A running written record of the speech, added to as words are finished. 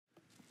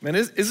Man,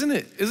 isn't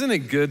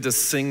it good to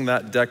sing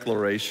that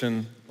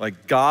declaration?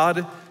 Like,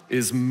 God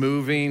is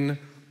moving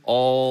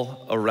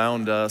all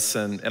around us,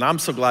 and I'm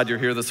so glad you're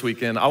here this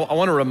weekend. I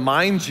wanna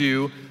remind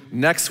you,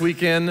 next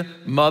weekend,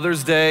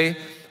 Mother's Day,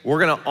 we're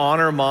gonna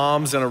honor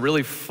moms in a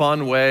really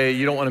fun way.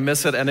 You don't wanna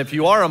miss it. And if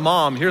you are a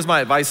mom, here's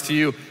my advice to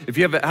you. If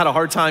you have had a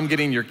hard time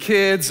getting your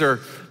kids or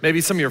maybe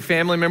some of your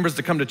family members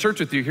to come to church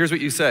with you, here's what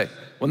you say.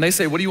 When they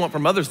say, what do you want for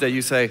Mother's Day?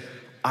 You say,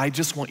 I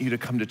just want you to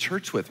come to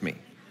church with me.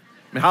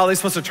 I mean, how are they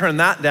supposed to turn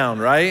that down,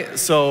 right?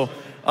 So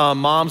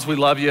moms, we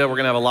love you. We're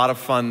gonna have a lot of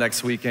fun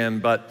next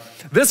weekend. But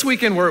this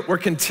weekend, we're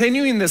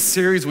continuing this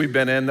series we've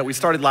been in that we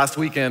started last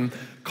weekend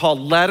called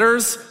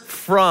Letters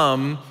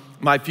from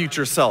My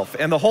Future Self.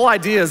 And the whole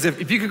idea is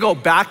if you could go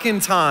back in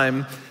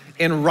time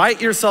and write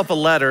yourself a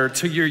letter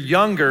to your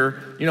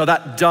younger,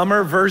 that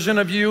dumber version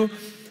of you,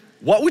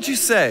 what would you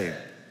say?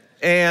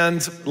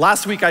 And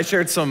last week I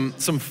shared some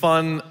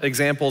fun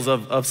examples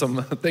of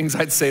some things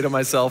I'd say to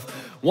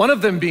myself. One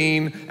of them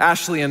being,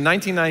 Ashley, in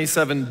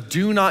 1997,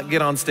 do not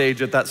get on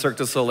stage at that Cirque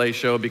du Soleil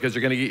show because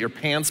you're gonna get your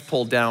pants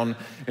pulled down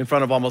in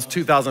front of almost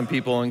 2,000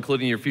 people,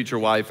 including your future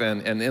wife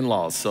and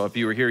in-laws. So if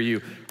you were here,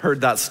 you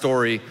heard that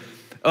story.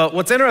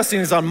 What's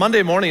interesting is on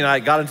Monday morning, I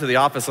got into the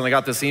office and I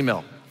got this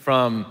email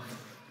from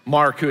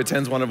Mark, who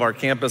attends one of our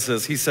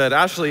campuses. He said,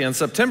 Ashley, in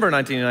September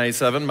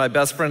 1997, my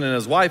best friend and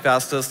his wife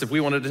asked us if we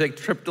wanted to take a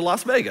trip to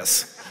Las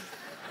Vegas.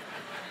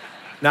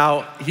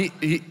 Now,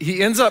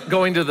 he ends up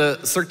going to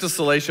the Cirque du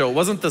Soleil show. It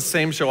wasn't the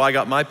same show I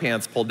got my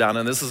pants pulled down,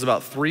 and this is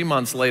about 3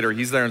 months later.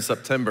 He's there in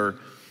September.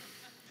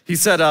 He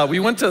said, we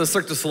went to the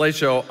Cirque du Soleil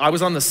show. I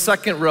was on the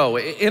second row.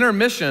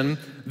 Intermission,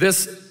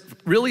 this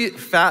really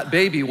fat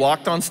baby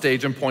walked on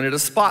stage and pointed a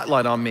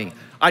spotlight on me.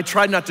 I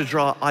tried not to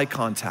draw eye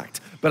contact,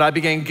 but I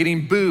began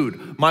getting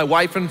booed. My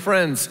wife and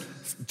friends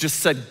just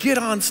said, get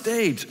on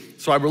stage.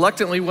 So I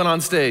reluctantly went on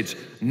stage.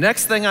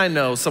 Next thing I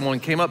know, someone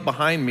came up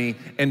behind me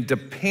and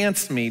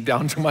depantsed me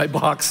down to my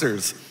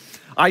boxers.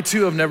 I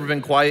too have never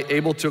been quite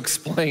able to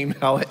explain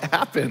how it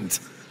happened.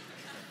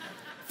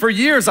 For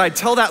years, I'd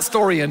tell that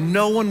story and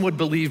no one would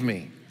believe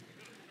me.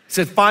 He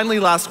said, finally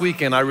last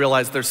weekend, I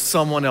realized there's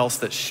someone else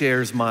that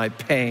shares my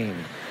pain.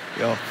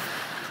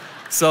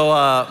 So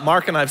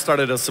Mark and I have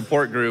started a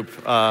support group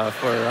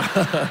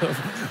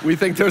we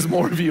think there's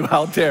more of you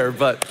out there,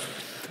 but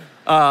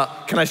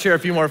can I share a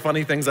few more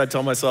funny things I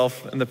tell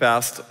myself in the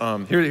past?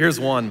 Here's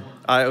one.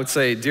 I would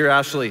say, dear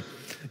Ashley,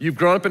 you've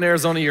grown up in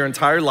Arizona your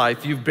entire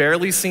life. You've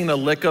barely seen a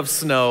lick of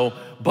snow,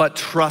 but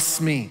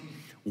trust me,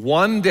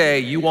 one day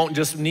you won't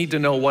just need to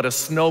know what a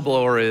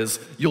snowblower is,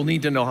 you'll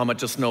need to know how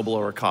much a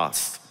snowblower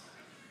costs.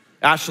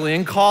 Ashley,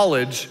 in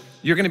college,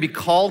 you're gonna be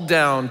called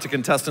down to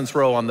contestants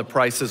row on The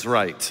Price is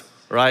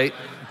Right?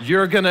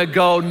 You're gonna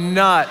go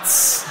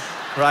nuts,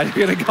 right?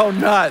 You're gonna go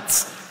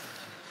nuts.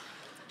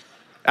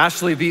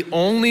 Ashley, the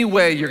only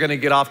way you're gonna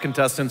get off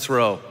contestants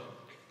row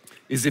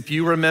is if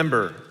you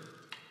remember,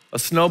 a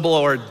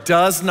snowblower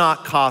does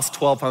not cost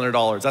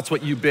 $1,200. That's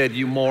what you bid,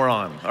 you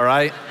moron, all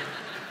right?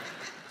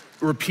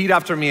 Repeat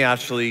after me,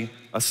 Ashley.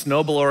 A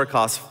snowblower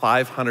costs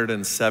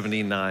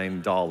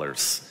 $579,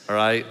 all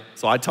right?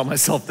 So I tell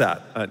myself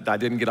that. I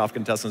didn't get off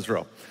contestants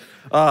row.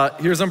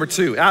 Here's number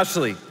 2.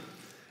 Ashley,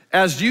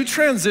 as you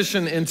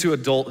transition into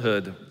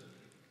adulthood,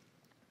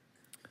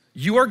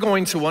 you are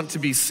going to want to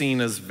be seen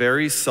as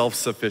very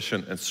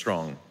self-sufficient and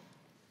strong,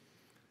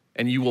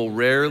 and you will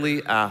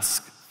rarely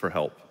ask for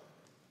help.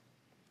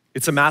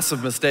 It's a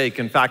massive mistake.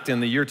 In fact, in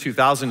the year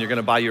 2000, you're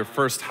gonna buy your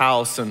first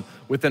house, and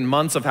within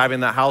months of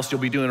having that house,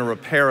 you'll be doing a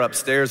repair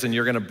upstairs and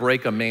you're gonna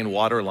break a main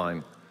water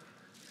line.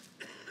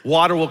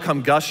 Water will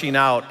come gushing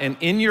out, and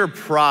in your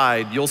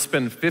pride, you'll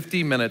spend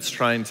 50 minutes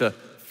trying to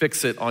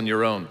fix it on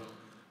your own.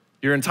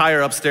 Your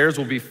entire upstairs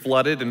will be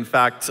flooded. In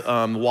fact,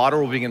 water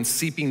will begin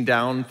seeping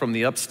down from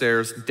the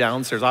upstairs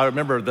downstairs. I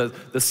remember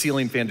the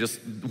ceiling fan,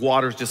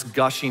 water's just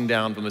gushing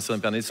down from the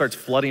ceiling fan. It starts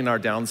flooding our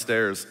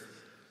downstairs.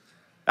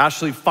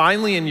 Ashley,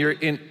 finally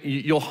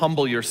you'll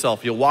humble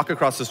yourself. You'll walk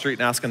across the street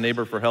and ask a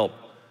neighbor for help.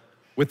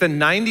 Within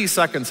 90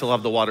 seconds, he'll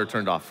have the water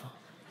turned off.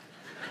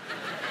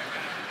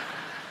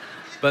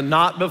 But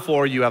not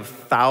before you have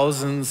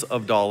thousands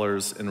of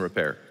dollars in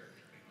repair.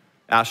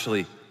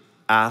 Ashley,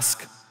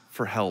 ask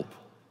for help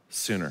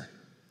sooner.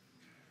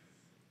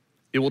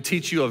 It will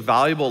teach you a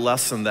valuable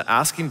lesson that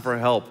asking for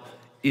help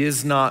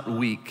is not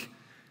weak.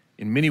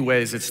 In many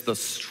ways, it's the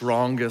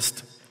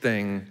strongest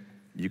thing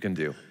you can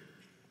do.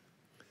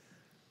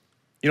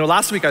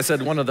 Last week I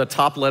said one of the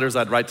top letters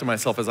I'd write to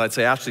myself is I'd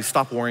say, Ashley,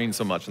 stop worrying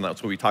so much, and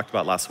that's what we talked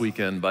about last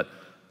weekend. But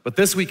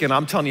this weekend,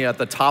 I'm telling you, at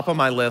the top of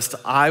my list,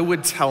 I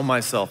would tell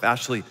myself,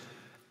 Ashley,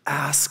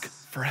 ask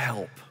for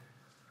help.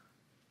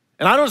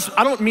 And I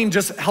don't mean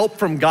just help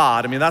from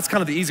God. I mean, that's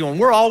kind of the easy one.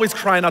 We're always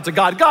crying out to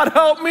God, God,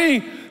 help me,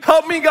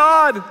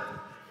 God.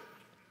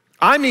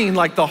 I mean,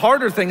 like, the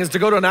harder thing is to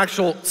go to an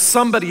actual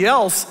somebody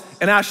else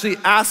and actually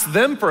ask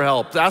them for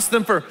help, ask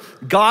them for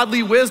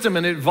godly wisdom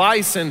and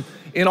advice in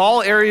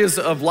all areas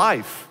of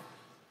life.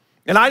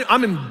 And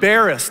I'm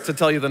embarrassed to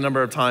tell you the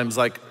number of times,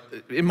 like,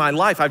 in my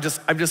life, I've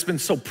just been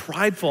so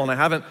prideful, and I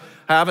haven't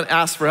haven't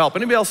asked for help?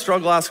 Anybody else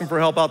struggle asking for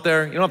help out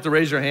there? You don't have to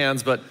raise your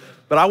hands, but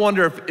I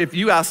wonder if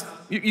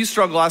you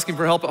struggle asking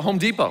for help at Home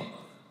Depot.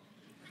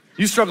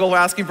 You struggle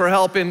asking for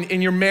help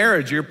in your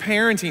marriage, your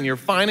parenting, your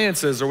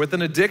finances, or with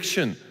an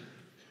addiction.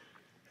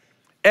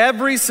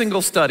 Every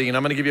single study, and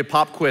I'm gonna give you a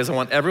pop quiz, I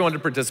want everyone to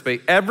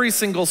participate. Every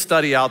single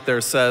study out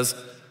there says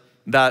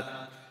that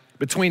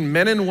between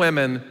men and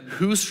women,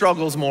 who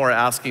struggles more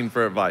asking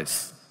for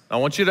advice? I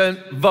want you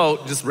to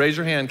vote, just raise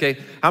your hand,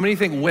 okay? How many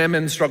think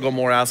women struggle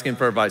more asking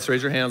for advice?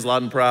 Raise your hands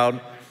loud and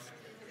proud.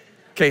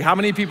 Okay, how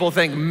many people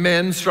think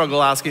men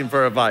struggle asking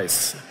for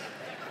advice?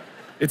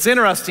 It's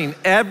interesting,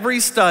 every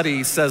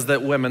study says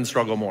that women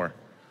struggle more.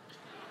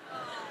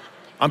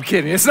 I'm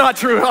kidding, it's not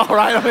true at all,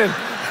 right?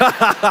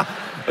 I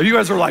mean, you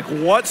guys are like,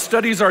 what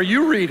studies are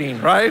you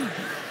reading, right?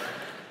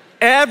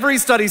 Every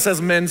study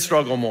says men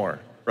struggle more,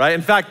 right?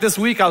 In fact, this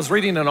week I was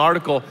reading an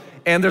article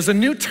and there's a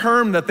new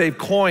term that they've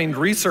coined,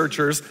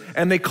 researchers,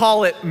 and they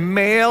call it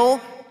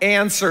male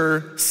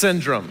answer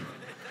syndrome.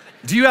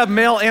 Do you have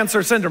male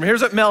answer syndrome?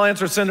 Here's what male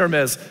answer syndrome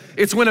is.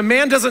 It's when a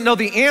man doesn't know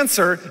the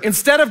answer,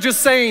 instead of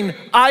just saying,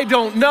 I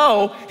don't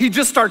know, he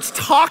just starts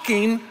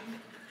talking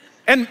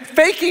and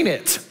faking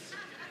it.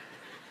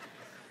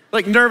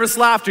 Like nervous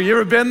laughter, you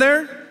ever been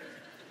there?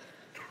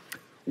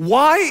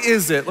 Why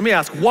is it, let me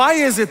ask, why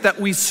is it that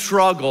we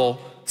struggle,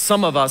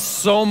 some of us,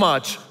 so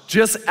much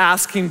just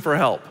asking for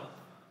help?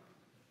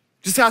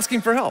 Just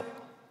asking for help.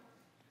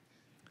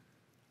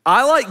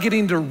 I like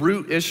getting to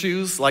root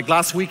issues. Like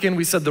last weekend,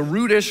 we said the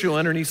root issue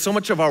underneath so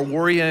much of our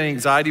worry and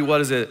anxiety, what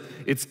is it?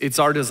 It's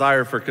our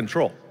desire for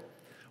control.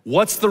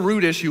 What's the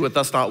root issue with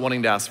us not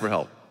wanting to ask for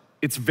help?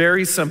 It's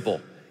very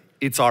simple.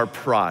 It's our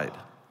pride.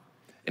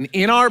 And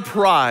in our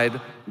pride,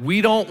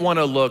 we don't want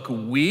to look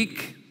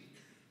weak,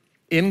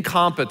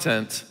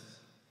 incompetent,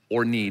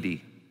 or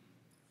needy.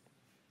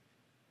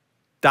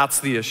 That's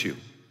the issue.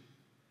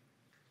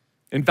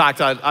 In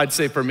fact, I'd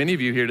say for many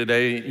of you here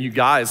today, you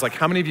guys, like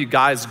how many of you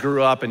guys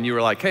grew up and you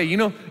were like, hey, you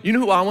know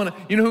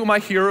who my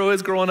hero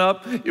is growing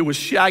up? It was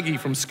Shaggy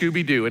from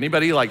Scooby-Doo.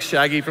 Anybody like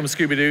Shaggy from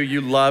Scooby-Doo? You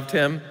loved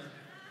him.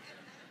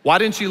 Why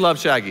didn't you love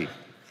Shaggy?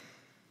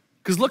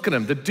 Because look at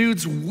him, the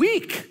dude's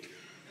weak.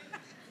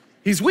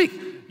 He's weak.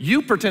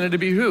 You pretended to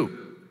be who?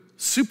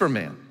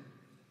 Superman.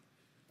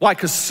 Why?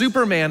 Because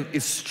Superman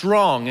is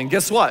strong, and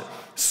guess what?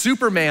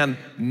 Superman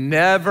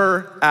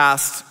never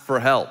asked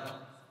for help.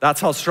 That's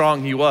how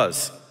strong he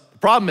was. The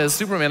problem is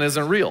Superman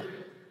isn't real.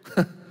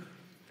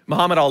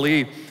 Muhammad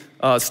Ali,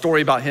 a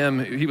story about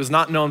him, he was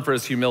not known for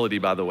his humility,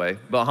 by the way,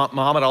 but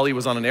Muhammad Ali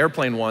was on an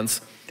airplane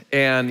once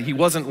and he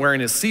wasn't wearing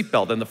his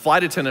seatbelt, and the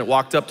flight attendant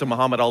walked up to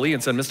Muhammad Ali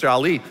and said, Mr.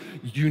 Ali,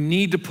 you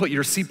need to put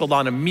your seatbelt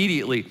on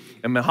immediately.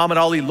 And Muhammad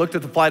Ali looked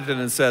at the flight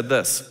attendant and said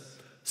this,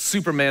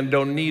 Superman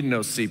don't need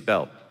no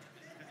seatbelt.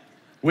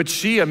 Which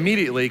she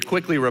immediately,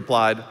 quickly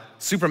replied,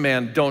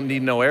 Superman don't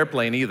need no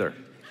airplane either,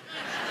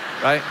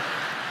 right?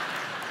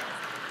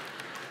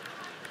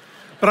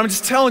 But I'm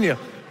just telling you,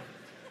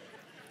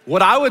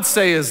 what I would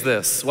say is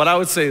this.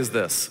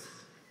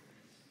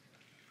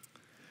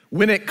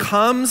 When it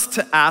comes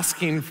to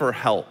asking for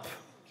help,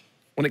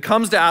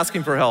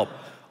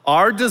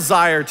 our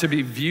desire to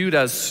be viewed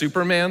as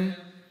Superman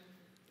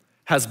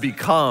has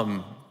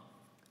become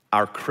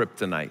our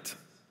kryptonite.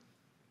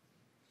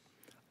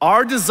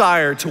 Our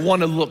desire to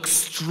want to look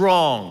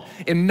strong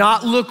and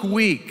not look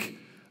weak,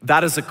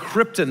 that is a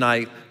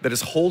kryptonite that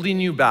is holding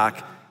you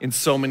back in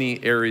so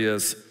many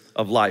areas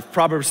of life.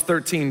 Proverbs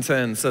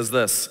 13:10 says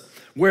this,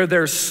 where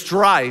there's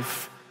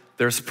strife,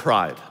 there's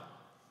pride.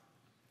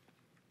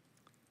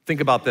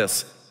 Think about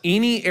this.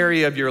 Any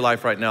area of your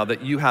life right now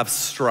that you have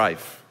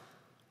strife,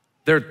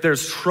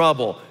 there's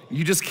trouble,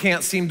 you just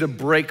can't seem to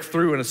break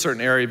through in a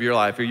certain area of your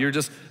life, or you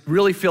just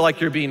really feel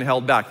like you're being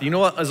held back. You know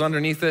what is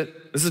underneath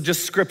it? This is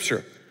just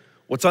scripture.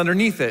 What's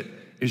underneath it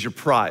is your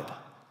pride.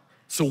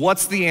 So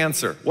what's the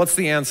answer?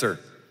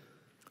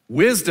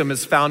 Wisdom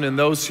is found in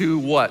those who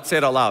what? Say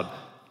it out loud.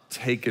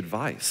 Take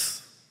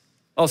advice.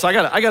 Oh, so I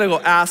gotta go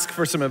ask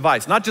for some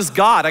advice. Not just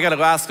God, I gotta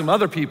go ask some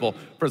other people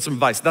for some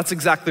advice. That's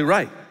exactly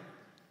right.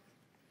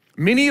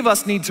 Many of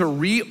us need to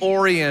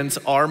reorient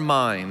our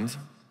mind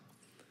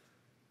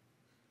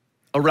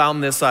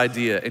around this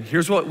idea. And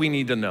here's what we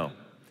need to know.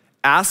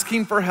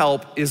 Asking for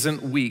help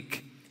isn't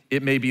weak.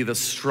 It may be the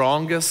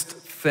strongest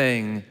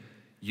thing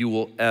you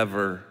will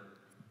ever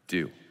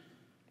do.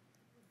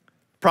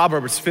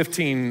 Proverbs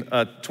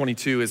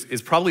 15:22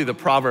 is probably the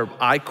proverb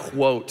I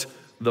quote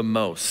the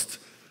most.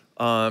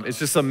 It's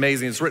just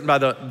amazing. It's written by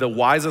the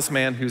wisest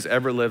man who's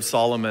ever lived,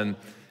 Solomon,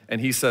 and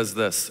he says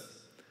this,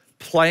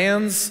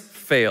 plans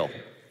fail.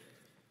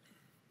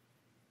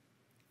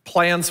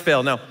 Plans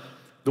fail. Now,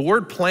 the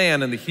word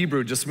plan in the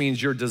Hebrew just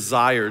means your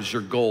desires,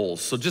 your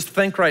goals. So just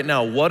think right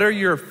now, what are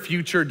your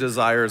future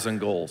desires and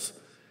goals?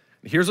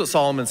 Here's what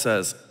Solomon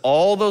says,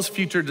 all those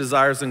future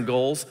desires and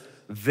goals,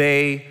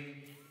 they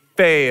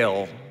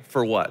fail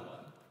for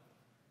what?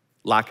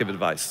 Lack of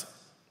advice.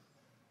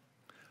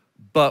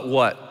 But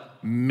what?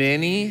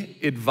 Many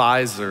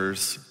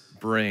advisors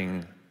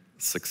bring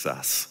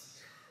success.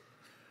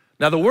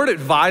 Now, the word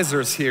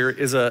advisors here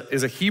is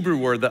a Hebrew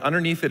word that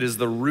underneath it is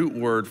the root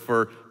word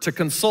for to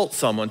consult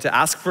someone, to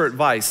ask for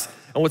advice.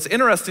 And what's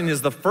interesting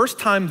is the first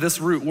time this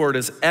root word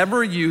is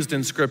ever used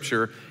in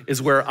Scripture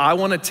is where I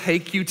want to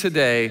take you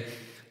today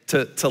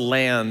to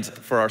land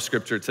for our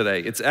Scripture today.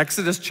 It's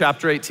Exodus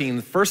chapter 18,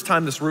 the first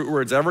time this root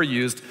word's ever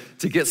used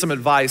to get some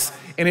advice.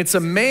 And it's a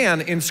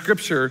man in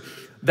Scripture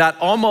that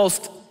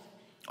almost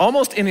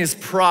in his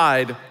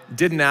pride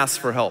didn't ask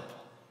for help.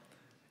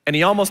 And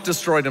he almost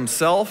destroyed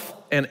himself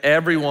and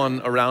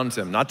everyone around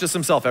him. Not just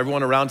himself,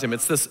 everyone around him.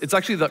 It's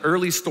actually the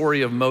early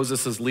story of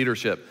Moses'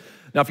 leadership.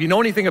 Now, if you know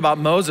anything about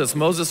Moses,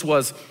 Moses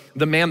was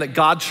the man that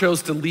God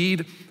chose to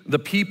lead the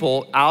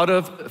people out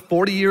of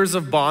 40 years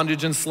of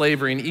bondage and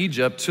slavery in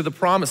Egypt to the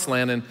promised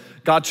land, and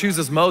God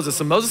chooses Moses.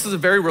 And Moses is a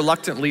very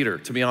reluctant leader,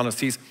 to be honest.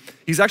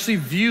 He's actually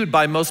viewed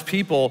by most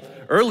people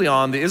early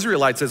on, the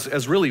Israelites,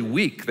 as really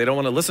weak. They don't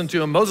want to listen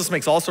to him. Moses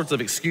makes all sorts of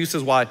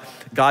excuses why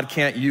God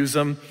can't use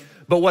him.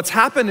 But what's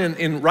happened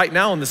in right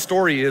now in the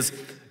story is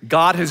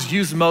God has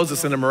used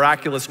Moses in a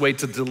miraculous way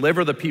to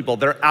deliver the people.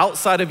 They're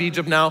outside of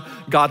Egypt now.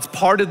 God's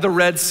parted the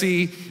Red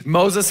Sea.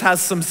 Moses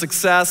has some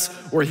success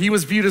where he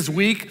was viewed as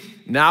weak.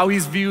 Now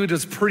he's viewed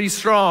as pretty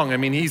strong. I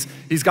mean,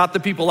 he's got the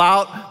people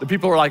out. The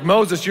people are like,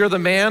 Moses, you're the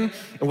man.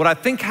 And what I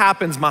think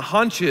happens, my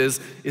hunch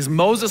is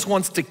Moses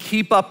wants to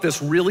keep up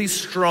this really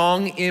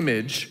strong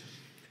image,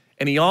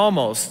 and he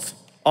almost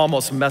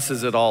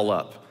messes it all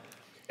up.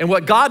 And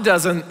what God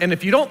does, and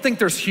if you don't think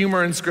there's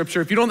humor in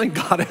Scripture, if you don't think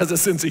God has a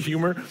sense of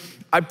humor,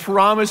 I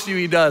promise you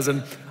he does.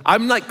 And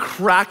I'm like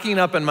cracking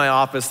up in my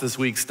office this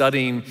week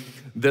studying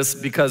this,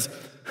 because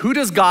who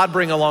does God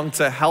bring along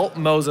to help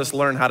Moses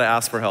learn how to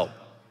ask for help?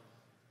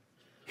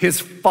 His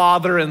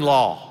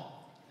father-in-law.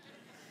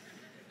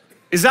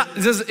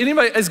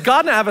 Does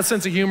God not have a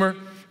sense of humor?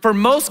 For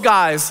most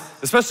guys,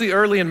 especially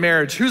early in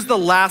marriage, who's the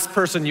last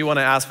person you want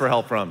to ask for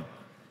help from?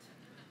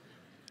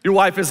 Your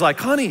wife is like,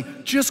 honey,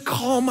 just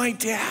call my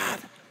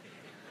dad.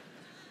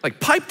 Like,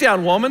 pipe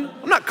down, woman.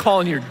 I'm not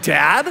calling your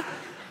dad.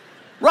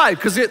 Right,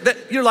 because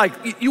you're like,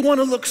 you want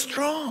to look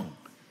strong.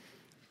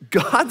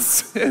 God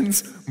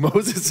sends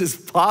Moses'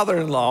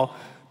 father-in-law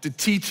to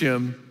teach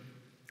him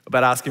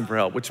about asking for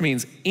help, which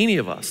means any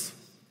of us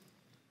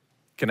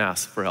can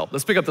ask for help.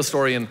 Let's pick up the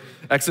story in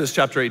Exodus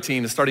chapter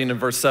 18, starting in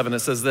verse 7. It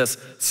says this: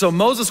 So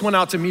Moses went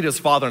out to meet his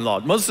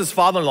father-in-law. Moses'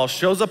 father-in-law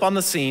shows up on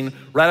the scene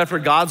right after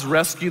God's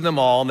rescued them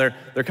all, and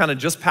they're kind of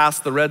just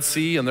past the Red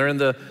Sea, and they're in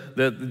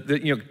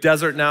the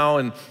desert now,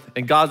 and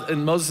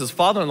Moses'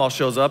 father-in-law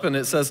shows up, and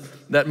it says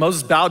that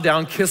Moses bowed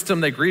down, kissed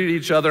him, they greeted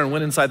each other, and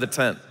went inside the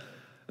tent.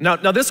 Now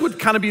this would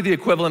kind of be the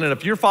equivalent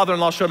if your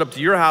father-in-law showed up to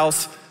your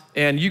house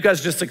and you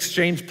guys just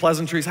exchanged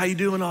pleasantries. How you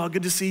doing? Oh,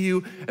 good to see you.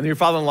 And then your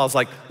father-in-law's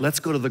like, let's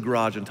go to the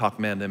garage and talk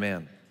man to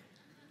man.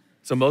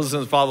 So Moses and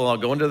his father-in-law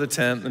go into the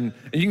tent, and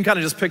you can kind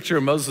of just picture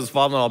Moses'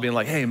 father-in-law being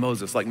like, hey,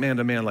 Moses, like man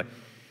to man, like,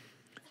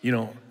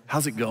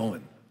 how's it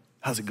going?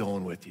 How's it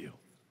going with you?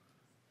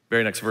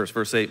 Very next verse,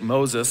 verse 8,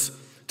 Moses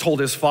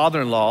told his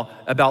father-in-law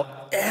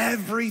about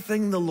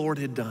everything the Lord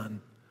had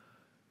done.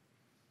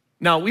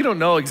 Now, we don't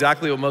know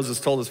exactly what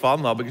Moses told his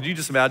father-in-law, but could you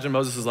just imagine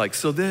Moses is like,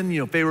 so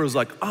then, Pharaoh was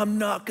like, I'm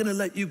not gonna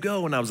let you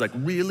go. And I was like,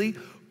 really?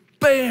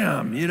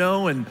 Bam,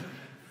 and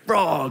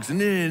frogs,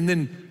 and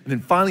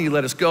then finally he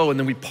let us go, and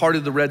then we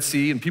parted the Red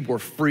Sea, and people were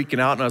freaking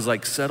out, and I was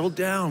like, settle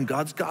down,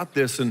 God's got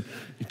this. And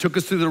he took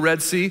us through the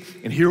Red Sea,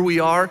 and here we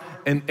are,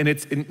 and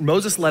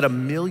Moses led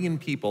 1 million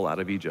people out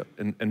of Egypt.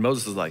 And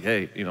Moses is like,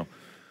 hey,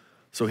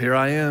 so here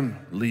I am,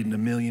 leading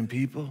 1 million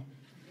people.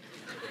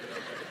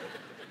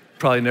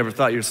 Probably never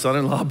thought your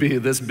son-in-law would be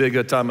this big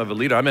a time of a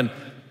leader. I mean,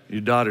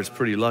 your daughter's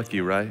pretty lucky,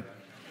 right?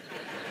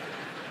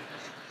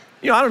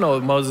 I don't know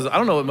what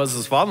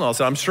Moses' father-in-law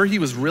said. I'm sure he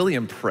was really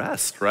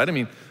impressed, right? I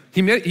mean,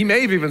 he may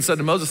have even said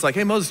to Moses, like,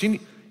 hey, Moses, you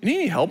need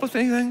any help with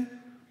anything?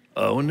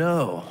 Oh,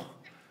 no,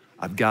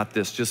 I've got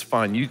this just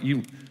fine.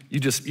 You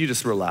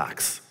just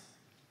relax.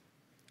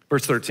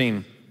 Verse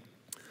 13,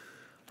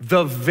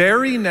 the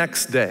very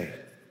next day,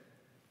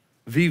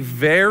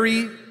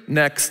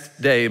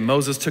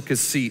 Moses took his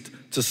seat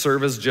to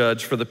serve as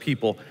judge for the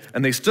people,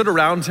 and they stood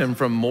around him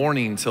from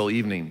morning till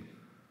evening.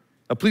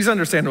 Now, please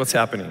understand what's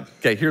happening.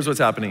 Okay, here's what's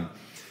happening.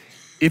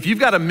 If you've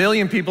got 1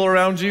 million people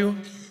around you,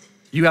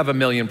 you have 1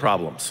 million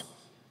problems.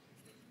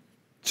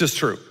 It's just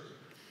true.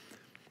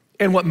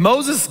 And what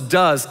Moses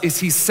does is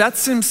he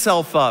sets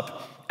himself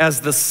up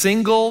as the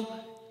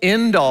single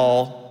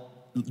end-all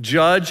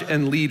judge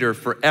and leader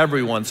for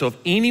everyone. So if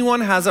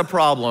anyone has a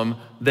problem,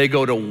 they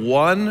go to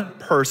one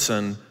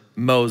person,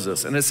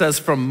 Moses. And it says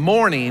from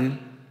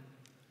morning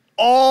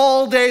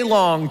all day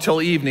long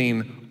till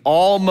evening,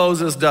 all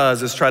Moses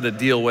does is try to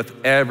deal with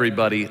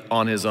everybody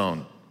on his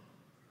own.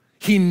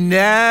 He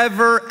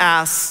never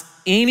asks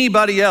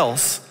anybody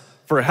else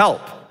for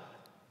help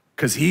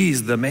because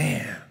he's the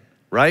man,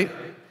 right?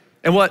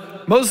 And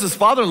what Moses'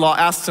 father-in-law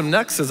asks him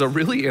next is a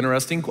really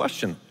interesting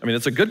question. I mean,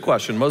 it's a good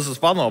question. Moses'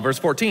 father-in-law, verse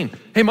 14.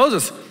 Hey,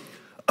 Moses,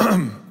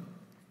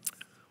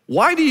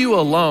 why do you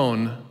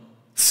alone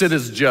sit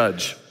as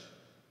judge?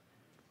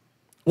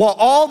 while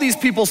all these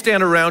people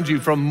stand around you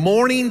from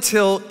morning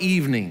till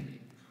evening.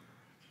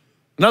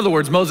 In other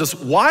words, Moses,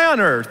 why on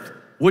earth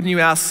wouldn't you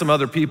ask some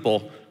other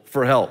people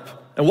for help?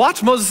 And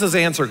watch Moses'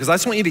 answer, because I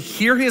just want you to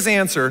hear his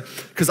answer,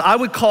 because I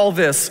would call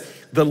this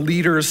the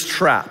leader's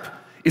trap.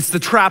 It's the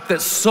trap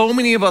that so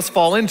many of us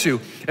fall into.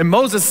 And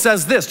Moses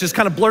says this, just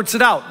kind of blurts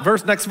it out.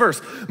 Next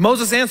verse.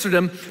 Moses answered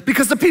him,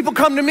 because the people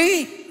come to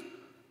me.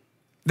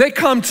 They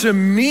come to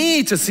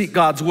me to seek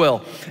God's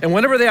will. And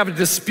whenever they have a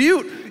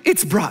dispute,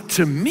 it's brought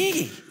to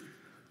me.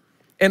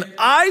 And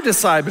I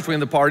decide between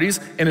the parties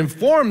and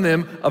inform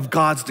them of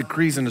God's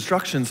decrees and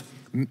instructions.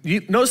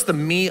 You notice the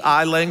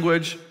me-I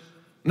language?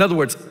 In other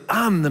words,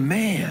 I'm the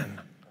man.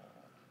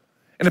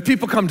 And if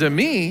people come to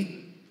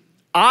me,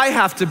 I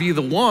have to be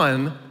the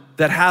one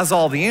that has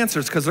all the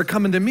answers because they're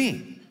coming to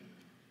me.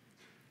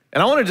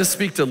 And I want to just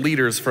speak to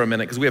leaders for a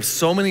minute because we have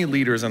so many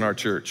leaders in our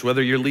church.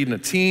 Whether you're leading a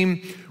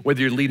team,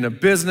 whether you're leading a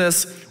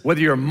business,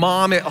 whether you're a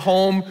mom at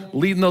home,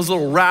 leading those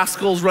little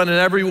rascals running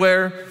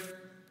everywhere.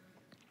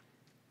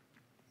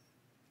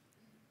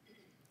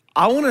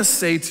 I want to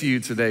say to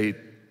you today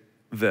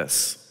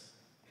this.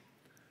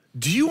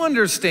 Do you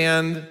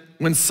understand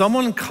when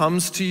someone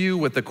comes to you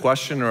with a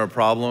question or a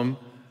problem,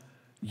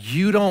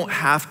 you don't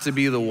have to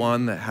be the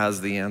one that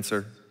has the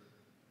answer?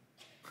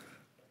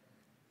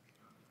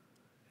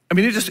 I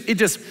mean,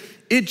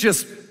 it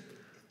just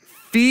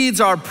feeds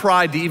our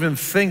pride to even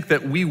think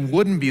that we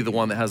wouldn't be the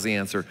one that has the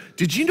answer.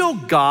 Did you know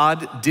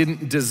God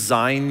didn't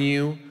design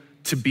you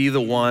to be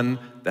the one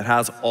that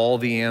has all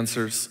the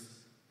answers?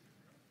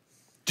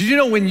 Did you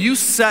know when you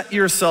set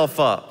yourself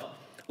up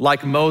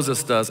like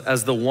Moses does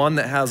as the one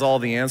that has all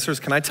the answers,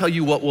 can I tell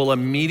you what will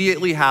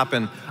immediately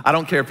happen? I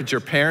don't care if it's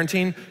your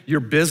parenting, your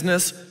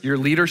business, your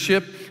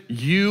leadership,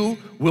 you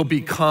will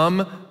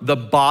become the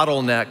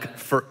bottleneck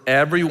for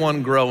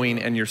everyone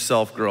growing and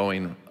yourself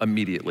growing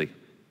immediately.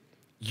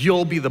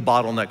 You'll be the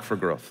bottleneck for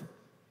growth.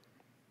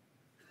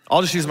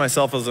 I'll just use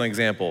myself as an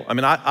example. I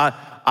mean,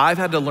 I've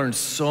had to learn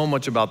so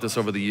much about this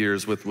over the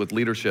years with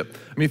leadership.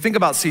 I mean, think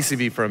about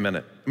CCV for a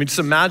minute. I mean, just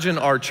imagine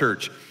our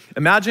church.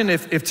 Imagine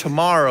if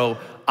tomorrow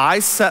I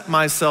set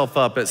myself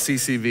up at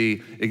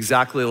CCV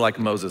exactly like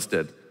Moses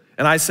did.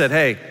 And I said,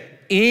 hey,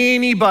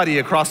 anybody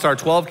across our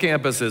 12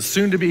 campuses,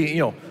 soon to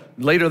be,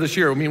 later this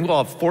year, I mean,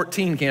 we'll have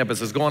 14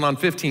 campuses, going on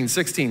 15,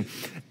 16.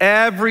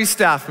 Every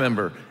staff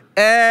member,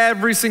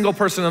 every single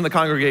person in the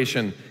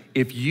congregation,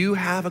 if you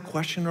have a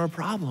question or a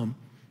problem,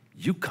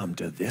 you come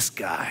to this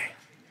guy.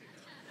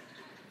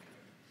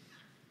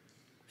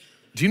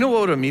 Do you know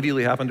what would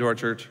immediately happen to our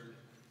church?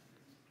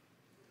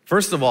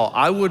 First of all,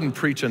 I wouldn't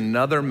preach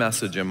another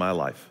message in my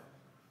life.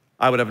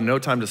 I would have no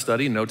time to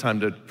study, no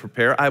time to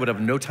prepare. I would have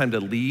no time to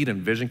lead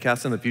and vision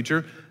cast in the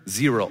future.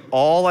 Zero.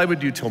 All I would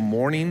do till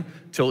morning,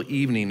 till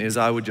evening is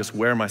I would just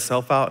wear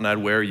myself out and I'd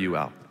wear you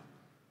out.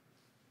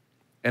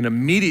 And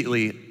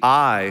immediately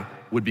I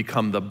would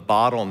become the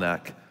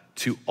bottleneck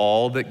to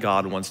all that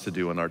God wants to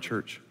do in our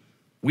church.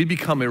 We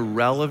become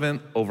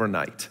irrelevant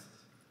overnight.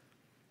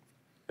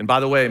 And by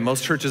the way,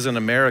 most churches in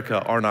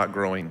America are not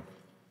growing.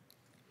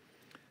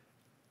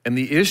 And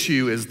the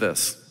issue is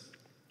this.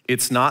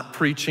 It's not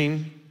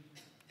preaching.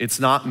 It's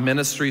not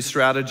ministry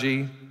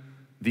strategy.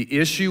 The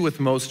issue with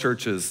most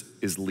churches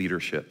is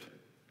leadership.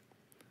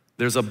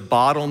 There's a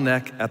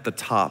bottleneck at the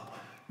top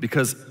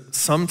because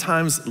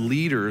sometimes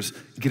leaders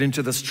get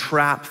into this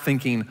trap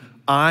thinking,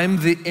 I'm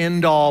the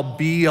end all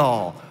be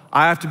all.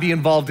 I have to be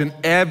involved in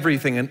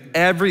everything and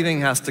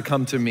everything has to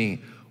come to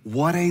me.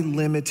 What a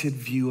limited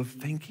view of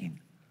thinking.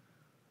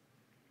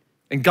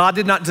 And God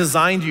did not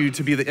design you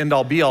to be the end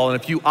all be all.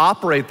 And if you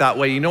operate that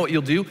way, you know what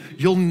you'll do?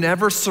 You'll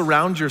never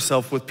surround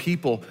yourself with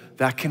people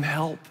that can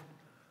help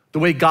the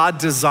way God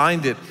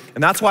designed it.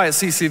 And that's why at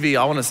CCV,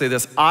 I wanna say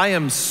this, I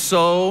am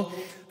so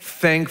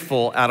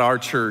thankful at our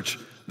church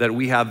that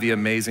we have the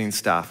amazing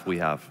staff we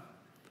have.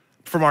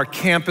 From our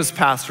campus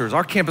pastors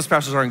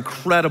are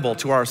incredible,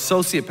 to our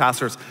associate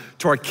pastors,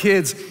 to our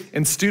kids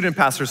and student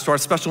pastors, to our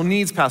special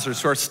needs pastors,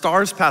 to our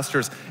stars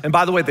pastors. And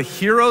by the way, the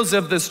heroes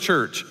of this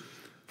church,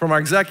 from our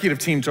executive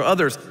team to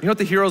others, you know what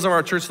the heroes of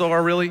our church though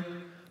are really?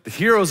 The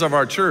heroes of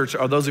our church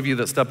are those of you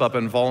that step up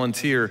and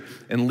volunteer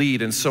and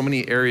lead in so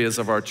many areas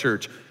of our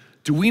church.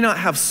 Do we not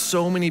have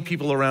so many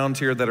people around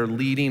here that are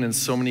leading in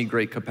so many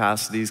great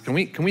capacities? Can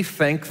we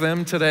thank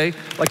them today?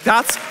 Like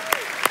that's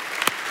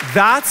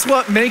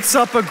what makes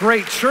up a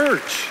great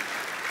church.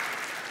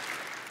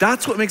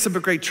 That's what makes up a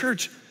great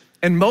church.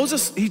 And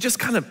Moses,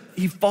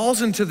 he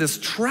falls into this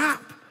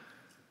trap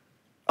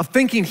of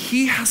thinking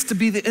he has to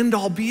be the end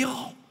all be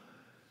all.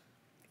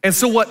 And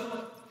so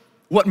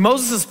what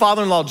Moses'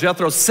 father-in-law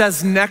Jethro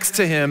says next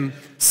to him,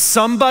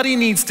 somebody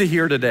needs to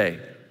hear today.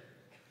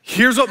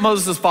 Here's what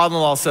Moses'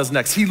 father-in-law says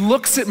next. He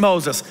looks at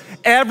Moses,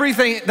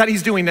 everything that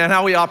he's doing and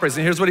how he operates,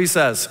 and here's what he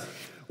says.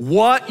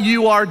 What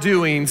you are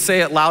doing,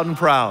 say it loud and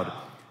proud,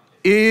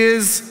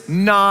 is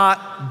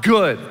not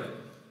good.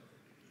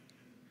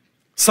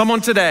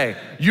 Someone today,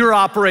 you're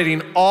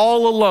operating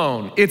all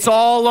alone. It's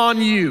all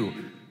on you.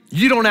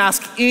 You don't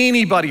ask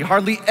anybody,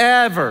 hardly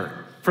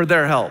ever, for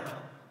their help.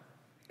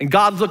 And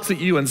God looks at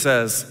you and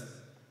says,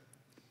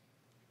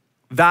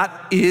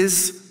 That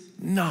is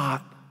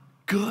not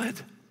good.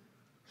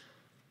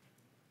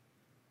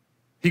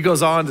 He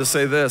goes on to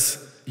say this,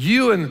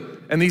 you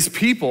and these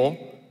people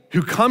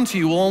who come to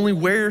you will only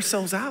wear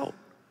yourselves out.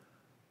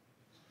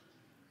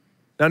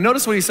 Now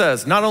notice what he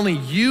says, not only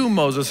you,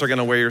 Moses, are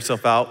gonna wear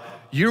yourself out,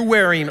 you're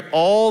wearing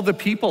all the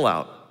people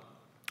out,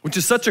 which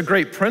is such a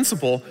great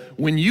principle.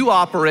 When you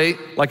operate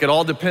like it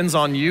all depends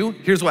on you,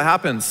 here's what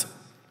happens.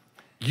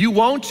 When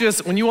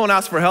you won't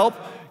ask for help,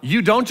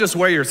 you don't just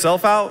wear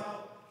yourself out,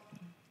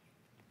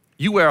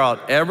 you wear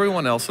out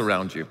everyone else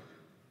around you.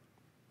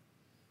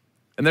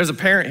 And there's a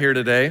parent here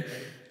today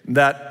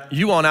that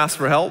you won't ask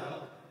for help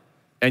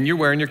and you're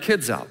wearing your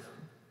kids out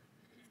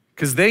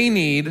because they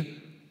need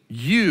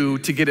you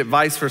to get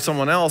advice for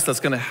someone else that's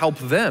gonna help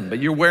them, but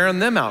you're wearing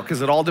them out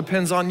because it all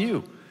depends on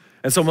you.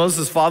 And so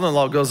Moses'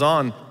 father-in-law goes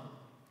on,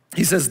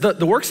 he says,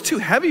 the work's too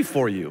heavy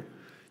for you.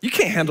 You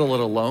can't handle it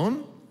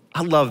alone.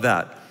 I love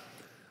that.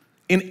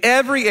 In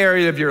every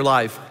area of your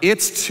life,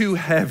 it's too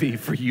heavy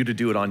for you to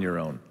do it on your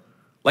own.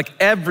 Like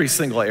every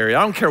single area,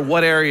 I don't care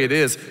what area it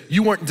is,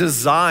 you weren't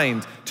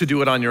designed to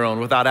do it on your own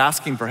without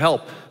asking for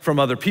help from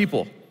other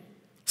people.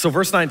 So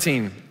verse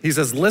 19, he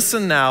says,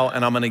 listen now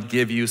and I'm gonna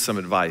give you some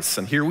advice.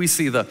 And here we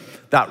see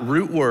that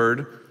root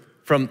word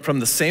from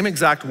the same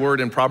exact word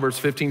in Proverbs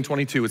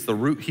 15:22. It's the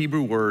root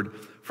Hebrew word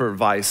for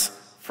advice,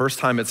 first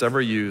time it's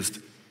ever used.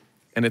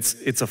 And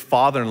it's a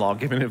father-in-law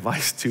giving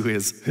advice to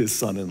his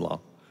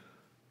son-in-law.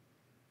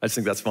 I just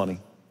think that's funny.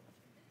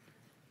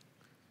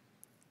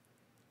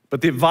 But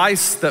the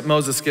advice that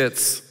Moses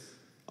gets,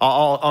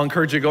 I'll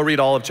encourage you to go read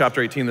all of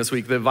chapter 18 this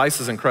week. The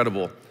advice is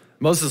incredible.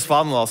 Moses'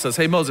 father-in-law says,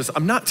 hey, Moses,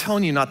 I'm not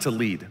telling you not to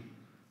lead.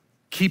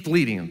 Keep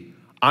leading.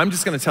 I'm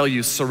just gonna tell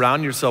you,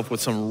 surround yourself with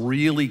some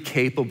really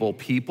capable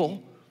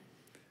people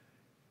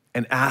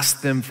and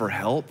ask them for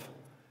help,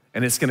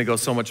 and it's gonna go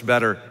so much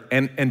better.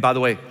 And by the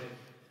way,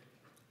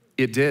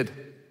 it did.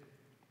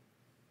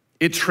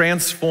 It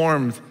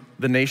transformed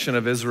the nation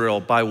of Israel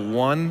by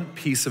one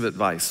piece of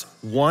advice.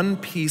 One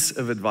piece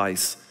of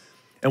advice.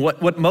 And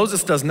what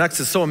Moses does next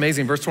is so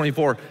amazing. Verse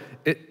 24,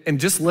 and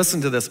just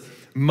listen to this.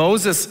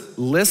 Moses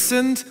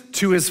listened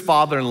to his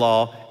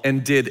father-in-law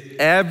and did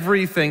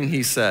everything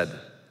he said,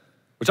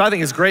 which I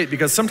think is great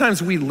because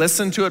sometimes we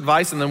listen to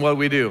advice and then what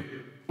do?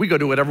 We go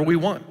do whatever we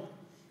want.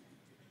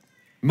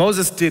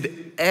 Moses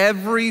did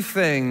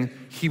everything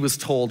he was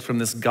told from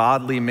this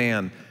godly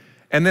man.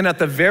 And then at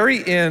the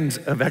very end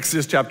of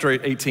Exodus chapter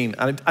 18,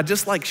 I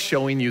just like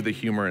showing you the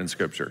humor in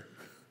scripture.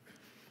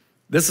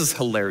 This is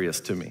hilarious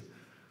to me.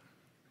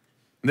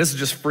 And this is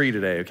just free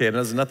today, okay? It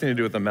has nothing to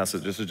do with the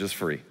message, this is just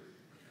free.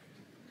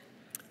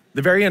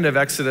 The very end of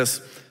Exodus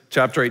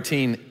chapter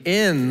 18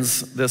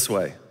 ends this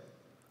way.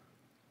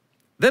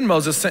 Then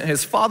Moses sent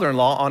his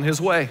father-in-law on his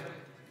way.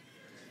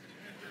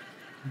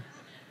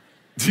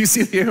 Do you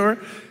see the humor?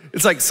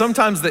 It's like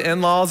sometimes the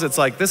in-laws, it's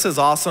like, this is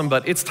awesome,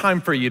 but it's time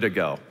for you to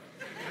go.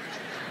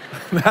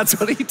 That's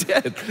what he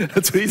did.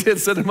 That's what he did,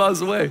 send him on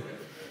his way.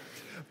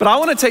 But I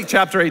wanna take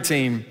chapter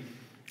 18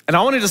 and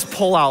I wanna just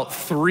pull out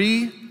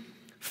 3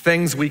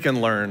 things we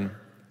can learn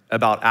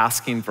about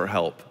asking for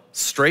help,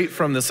 straight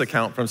from this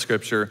account from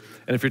scripture.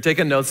 And if you're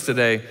taking notes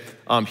today,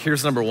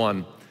 here's number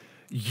 1.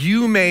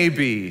 You may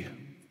be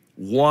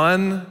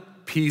one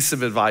piece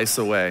of advice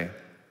away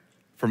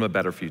from a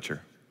better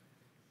future.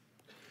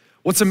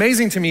 What's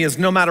amazing to me is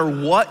no matter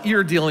what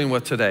you're dealing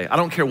with today, I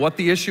don't care what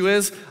the issue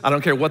is, I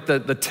don't care what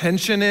the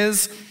tension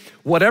is,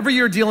 whatever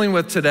you're dealing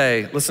with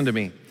today, listen to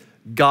me,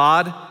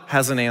 God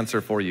has an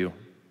answer for you.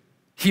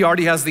 He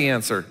already has the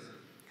answer.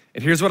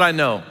 And here's what I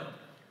know,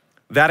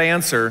 that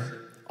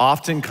answer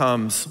often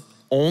comes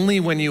only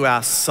when you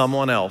ask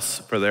someone else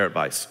for their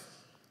advice.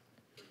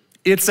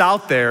 It's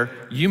out there,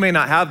 you may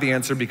not have the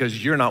answer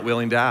because you're not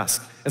willing to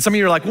ask. And some of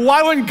you are like, well,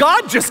 why wouldn't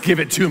God just give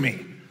it to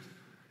me?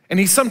 And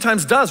he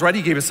sometimes does, right?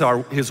 He gave us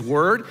his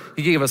word,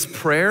 he gave us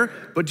prayer,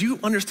 but do you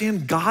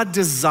understand God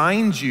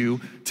designed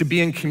you to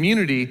be in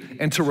community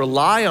and to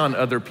rely on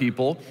other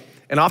people?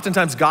 And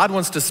oftentimes God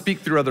wants to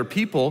speak through other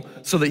people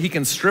so that he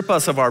can strip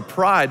us of our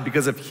pride,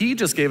 because if he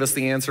just gave us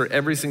the answer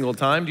every single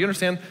time, do you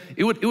understand?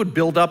 It would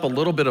build up a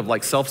little bit of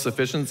like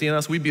self-sufficiency in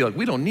us. We'd be like,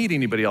 we don't need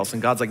anybody else.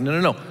 And God's like,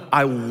 no,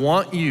 I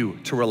want you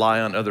to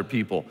rely on other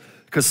people,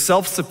 because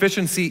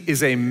self-sufficiency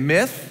is a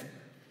myth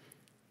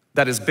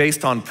that is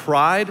based on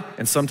pride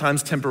and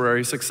sometimes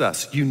temporary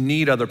success. You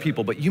need other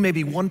people, but you may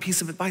be one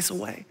piece of advice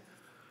away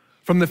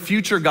from the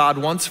future God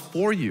wants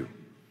for you.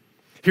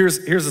 Here's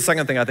the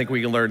second thing I think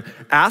we can learn.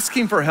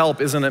 Asking for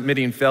help isn't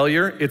admitting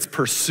failure, it's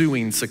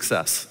pursuing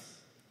success.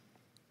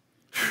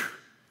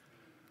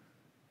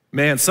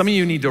 Man, some of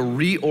you need to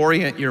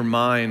reorient your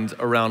mind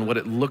around what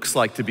it looks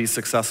like to be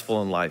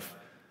successful in life.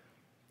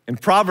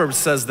 And Proverbs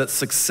says that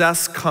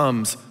success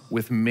comes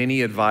with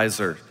many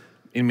advisors.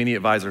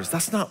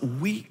 That's not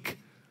weak.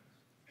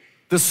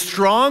 The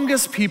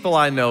strongest people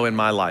I know in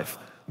my life,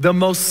 the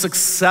most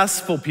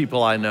successful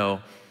people I know,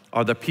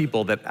 are the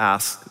people that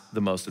ask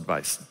the most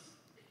advice.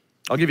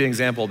 I'll give you an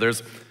example.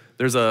 There's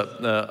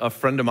a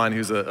friend of mine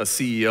who's a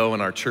CEO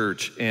in our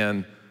church,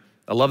 and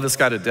I love this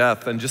guy to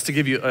death. And just to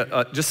give you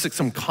just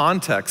some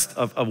context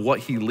of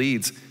what he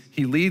leads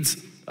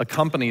a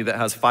company that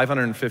has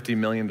 $550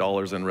 million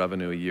in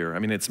revenue a year. I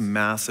mean, it's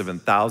massive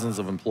and thousands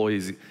of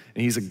employees. And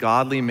he's a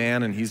godly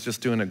man and he's just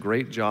doing a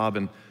great job.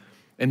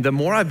 And the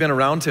more I've been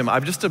around him,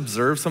 I've just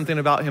observed something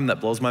about him that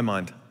blows my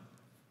mind.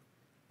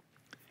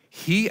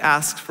 He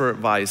asks for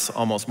advice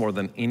almost more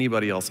than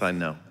anybody else I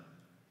know.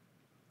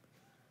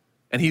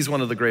 And he's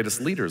one of the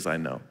greatest leaders I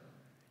know.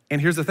 And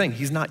here's the thing,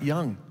 he's not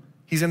young.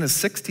 He's in his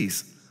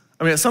 60s.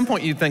 I mean, at some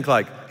point you'd think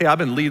like, hey, I've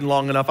been leading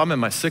long enough, I'm in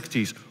my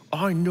 60s.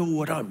 I know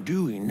what I'm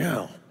doing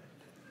now.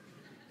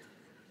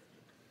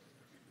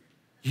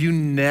 You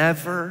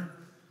never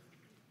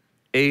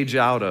age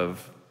out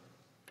of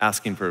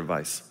asking for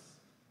advice.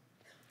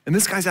 And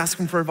this guy's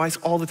asking for advice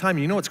all the time.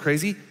 You know what's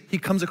crazy? He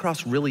comes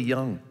across really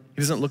young.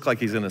 He doesn't look like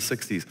he's in his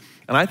 60s.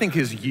 And I think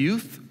his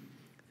youth,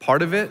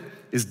 part of it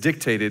is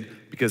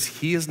dictated because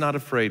he is not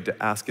afraid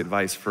to ask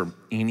advice from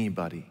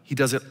anybody. He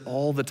does it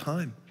all the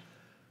time.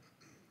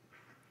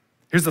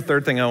 Here's the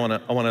third thing I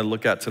wanna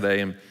look at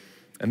today, and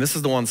this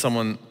is the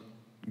one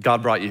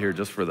God brought you here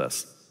just for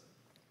this.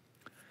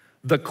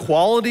 The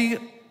quality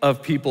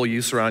of people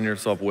you surround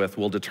yourself with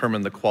will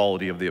determine the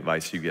quality of the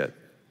advice you get.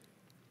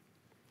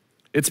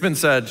 It's been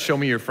said, show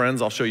me your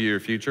friends, I'll show you your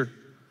future.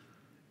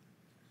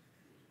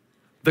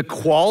 The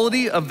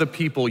quality of the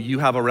people you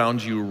have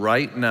around you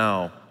right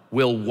now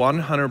will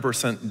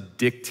 100%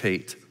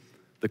 dictate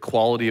the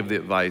quality of the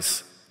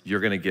advice you're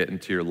gonna get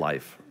into your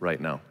life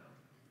right now.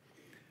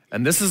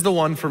 And this is the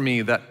one for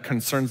me that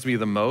concerns me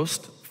the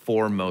most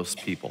for most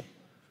people.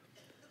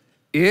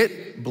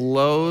 It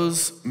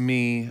blows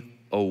me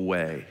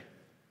away,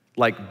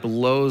 like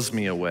blows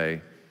me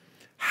away,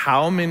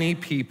 how many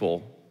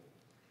people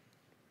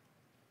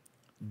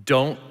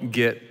don't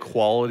get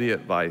quality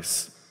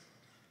advice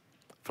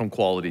from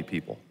quality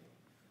people.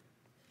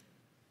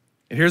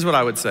 And here's what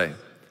I would say,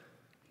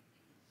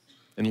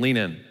 and lean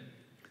in.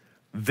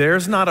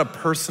 There's not a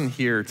person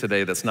here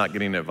today that's not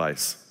getting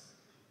advice.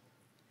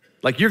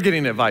 Like you're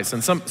getting advice,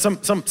 and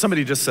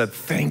somebody just said,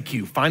 thank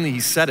you. Finally,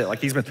 he said it, like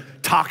he's been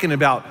talking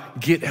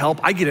about get help.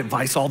 I get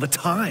advice all the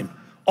time,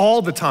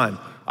 all the time.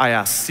 I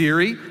ask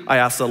Siri, I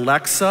ask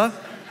Alexa,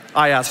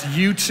 I ask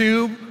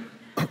YouTube,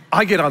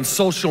 I get on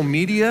social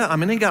media. I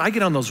mean, I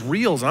get on those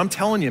reels, and I'm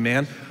telling you,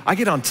 man, I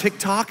get on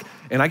TikTok,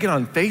 and I get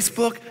on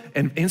Facebook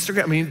and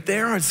Instagram. I mean,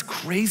 there is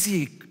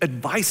crazy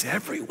advice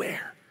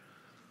everywhere.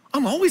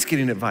 I'm always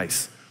getting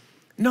advice.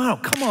 No,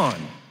 come on.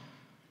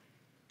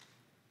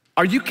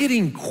 Are you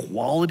getting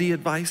quality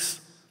advice,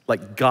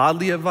 like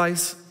godly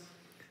advice?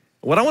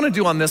 What I wanna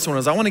do on this one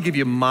is I wanna give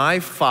you my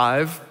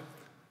 5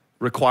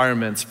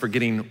 requirements for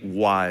getting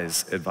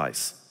wise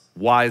advice.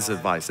 Wise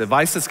advice,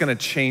 advice that's gonna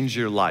change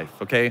your life,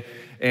 okay?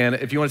 And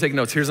if you wanna take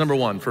notes, here's number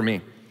 1 for me.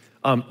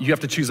 You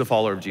have to choose a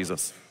follower of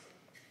Jesus.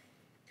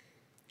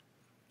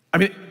 I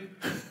mean,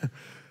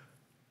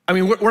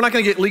 we're not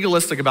gonna get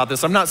legalistic about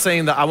this. I'm not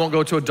saying that I won't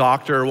go to a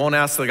doctor or won't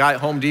ask the guy at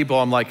Home Depot,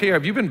 I'm like, hey,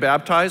 have you been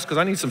baptized? Because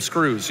I need some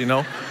screws, you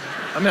know?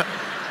 I'm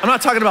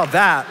not talking about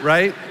that,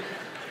 right?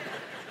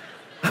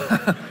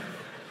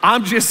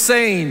 I'm just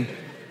saying,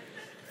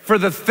 for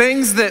the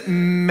things that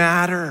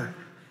matter,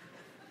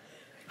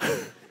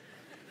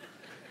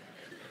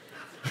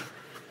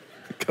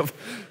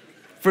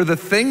 for the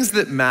things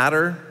that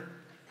matter,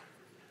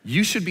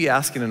 you should be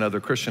asking another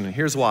Christian, and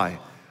here's why.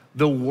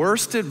 The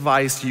worst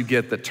advice you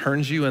get that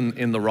turns you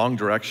in the wrong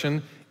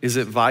direction is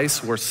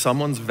advice where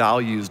someone's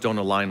values don't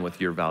align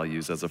with your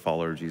values as a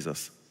follower of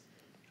Jesus.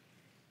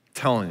 I'm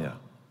telling you.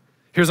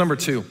 Here's number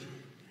 2.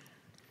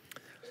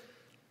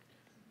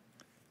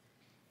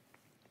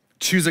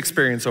 Choose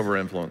experience over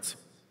influence.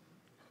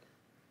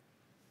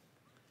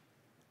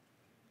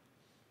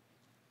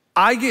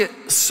 I get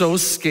so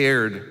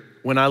scared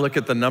when I look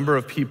at the number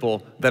of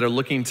people that are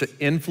looking to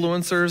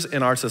influencers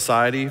in our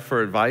society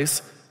for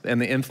advice,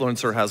 and the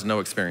influencer has no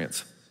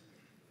experience.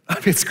 I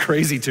mean, it's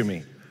crazy to me.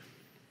 And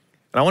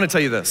I wanna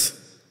tell you this.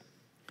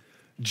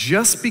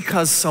 Just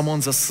because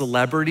someone's a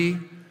celebrity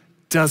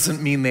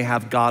doesn't mean they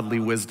have godly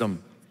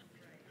wisdom.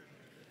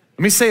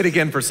 Let me say it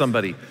again for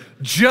somebody.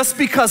 Just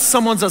because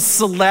someone's a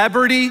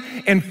celebrity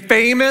and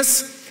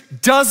famous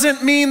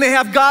doesn't mean they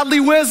have godly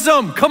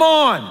wisdom. Come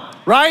on,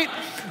 right?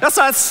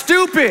 That's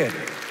stupid.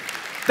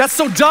 That's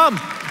so dumb.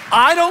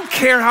 I don't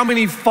care how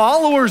many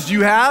followers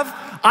you have.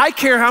 I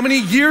care how many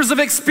years of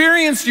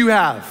experience you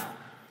have.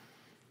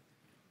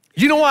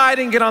 You know why I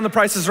didn't get on The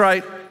Price is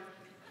Right?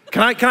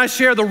 Can I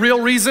share the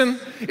real reason?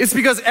 It's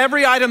because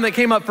every item that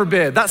came up for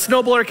bid, that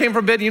snowblower came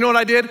for bid, you know what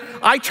I did?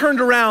 I turned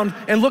around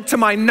and looked to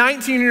my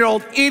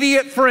 19-year-old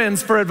idiot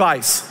friends for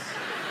advice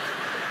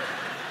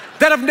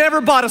that have never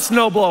bought a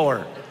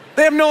snowblower.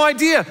 They have no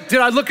idea. Did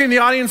I look in the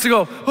audience and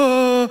go,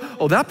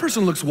 oh, that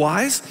person looks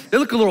wise. They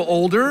look a little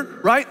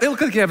older, right? They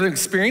look like they have an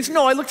experience.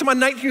 No, I looked to my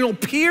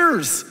 19-year-old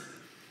peers.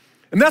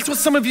 And that's what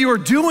some of you are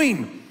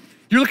doing.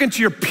 You're looking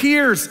to your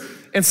peers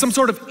and some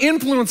sort of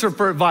influencer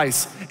for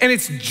advice, and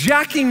it's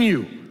jacking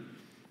you.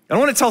 And I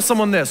wanna tell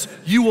someone this,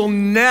 you will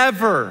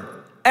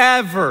never,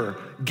 ever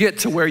get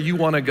to where you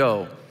wanna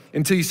go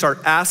until you start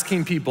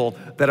asking people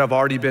that have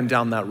already been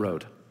down that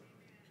road,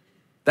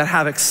 that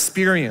have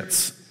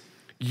experience.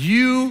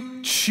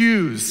 You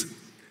choose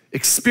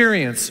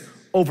experience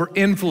over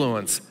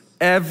influence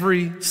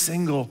every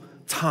single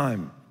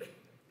time.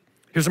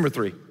 Here's number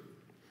 3.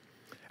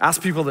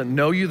 Ask people that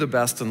know you the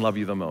best and love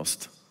you the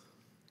most.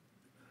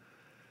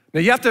 Now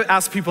you have to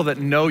ask people that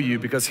know you,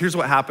 because here's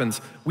what happens.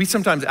 We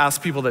sometimes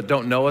ask people that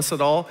don't know us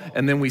at all,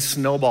 and then we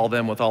snowball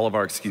them with all of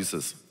our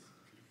excuses.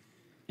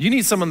 You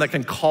need someone that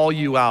can call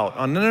you out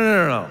on,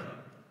 no.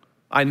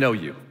 I know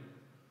you.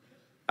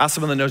 Ask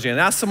someone that knows you, and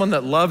ask someone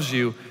that loves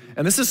you.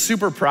 And this is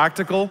super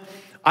practical.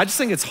 I just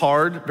think it's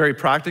hard, very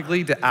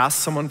practically, to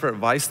ask someone for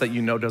advice that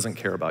you know doesn't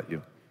care about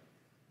you.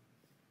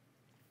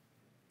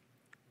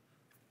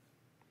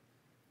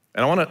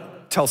 And I wanna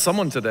tell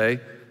someone today,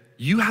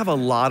 you have a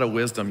lot of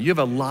wisdom, you have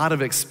a lot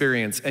of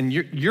experience, and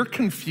you're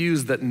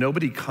confused that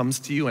nobody comes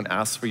to you and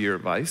asks for your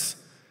advice.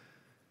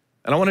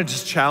 And I wanna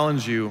just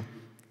challenge you,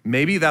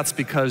 maybe that's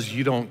because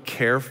you don't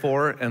care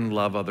for and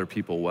love other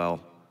people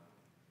well.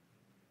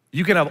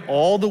 You can have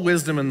all the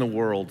wisdom in the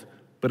world,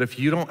 but if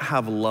you don't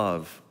have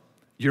love,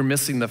 you're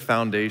missing the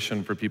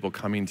foundation for people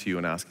coming to you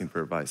and asking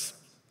for advice.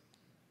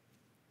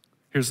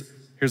 Here's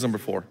number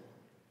 4.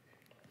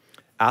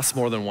 Ask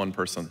more than one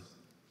person.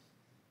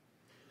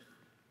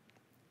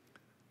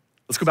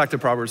 Let's go back to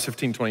Proverbs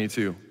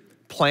 15:22.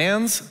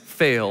 Plans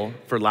fail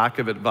for lack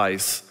of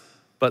advice,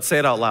 but say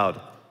it out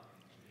loud.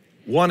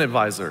 One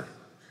advisor.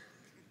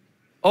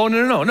 Oh,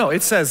 no.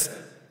 It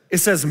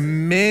says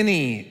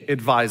many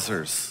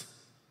advisors.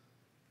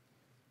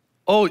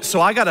 Oh, so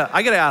I gotta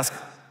ask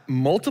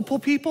multiple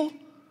people?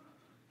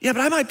 Yeah,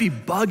 but I might be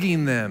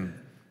bugging them.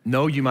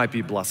 No, you might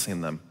be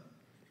blessing them.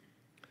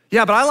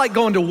 Yeah, but I like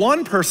going to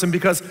one person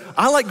because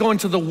I like going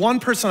to the one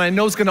person I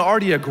know is gonna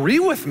already agree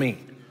with me.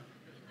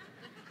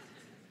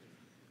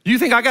 You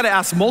think I gotta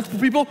ask multiple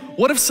people?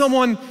 What if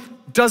someone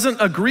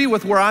doesn't agree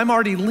with where I'm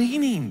already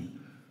leaning?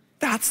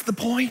 That's the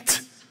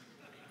point.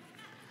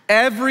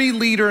 Every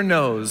leader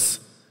knows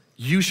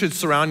you should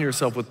surround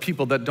yourself with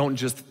people that don't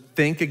just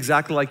think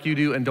exactly like you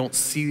do and don't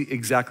see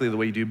exactly the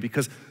way you do,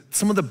 because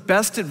some of the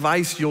best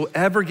advice you'll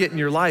ever get in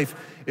your life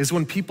is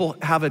when people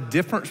have a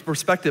different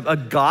perspective, a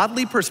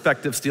godly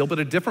perspective still, but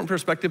a different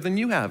perspective than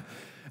you have.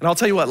 And I'll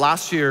tell you what,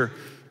 last year,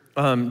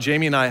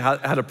 Jamie and I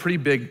had a pretty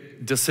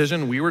big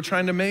decision we were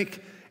trying to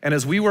make. And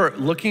as we were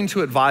looking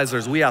to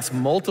advisors, we asked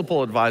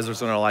multiple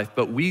advisors in our life,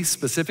 but we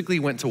specifically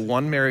went to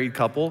one married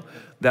couple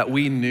that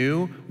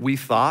we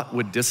thought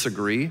would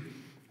disagree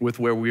with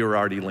where we were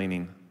already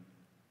leaning.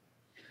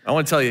 I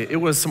want to tell you, it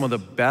was some of the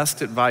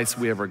best advice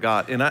we ever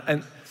got.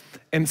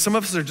 And some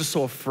of us are just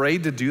so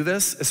afraid to do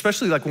this,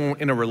 especially like when we're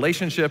in a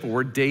relationship or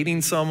we're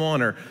dating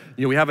someone, or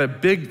we have a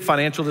big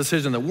financial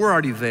decision that we're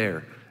already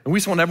there. And we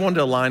just want everyone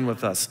to align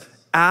with us.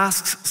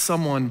 Ask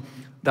someone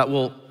that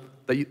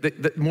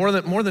more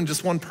than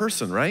just one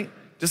person, right?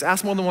 Just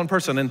ask more than one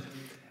person.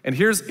 And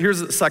here's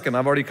the second,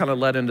 I've already kind of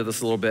led into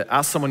this a little bit.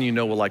 Ask someone you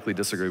know will likely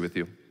disagree with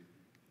you.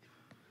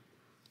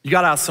 You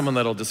gotta ask someone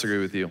that'll disagree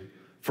with you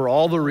for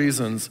all the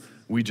reasons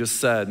we just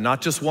said. Not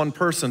just one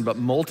person, but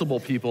multiple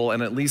people,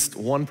 and at least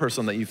one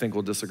person that you think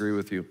will disagree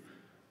with you.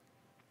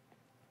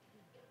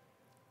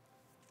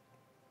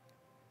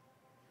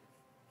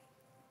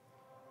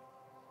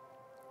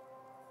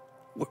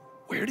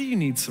 Where do you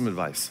need some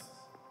advice?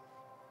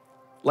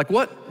 Like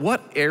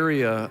what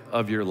area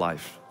of your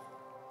life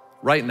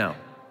right now?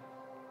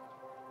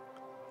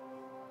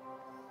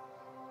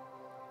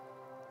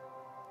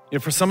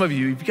 For some of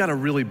you, you've got a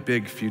really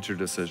big future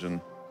decision.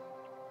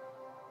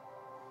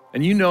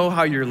 And you know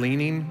how you're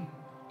leaning,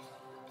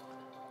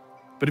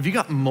 but if you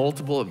got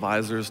multiple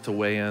advisors to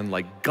weigh in,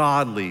 like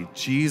godly,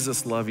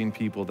 Jesus-loving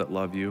people that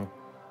love you.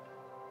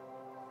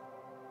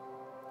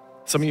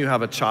 Some of you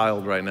have a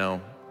child right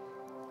now.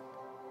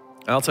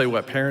 And I'll tell you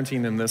what,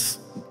 parenting in this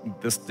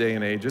day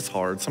and age, it's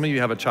hard. Some of you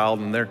have a child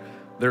and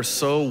they're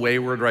so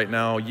wayward right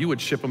now, you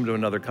would ship them to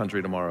another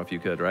country tomorrow if you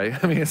could,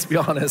 right? I mean, let's be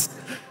honest.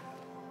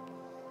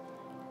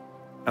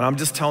 And I'm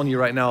just telling you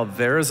right now,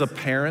 there is a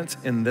parent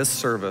in this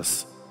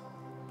service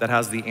that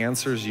has the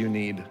answers you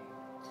need.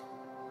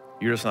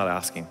 You're just not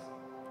asking.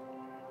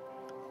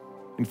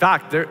 In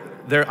fact,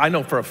 I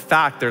know for a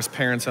fact there's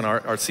parents in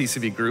our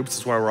CCV groups.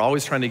 That's why we're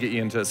always trying to get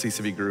you into a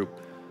CCV group,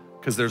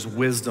 because there's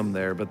wisdom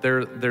there. But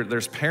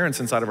there's parents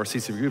inside of our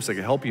CCV groups that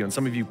can help you. And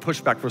some of you push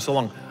back for so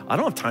long, I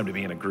don't have time to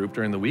be in a group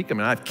during the week. I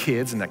mean, I have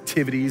kids and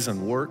activities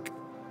and work.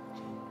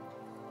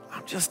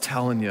 I'm just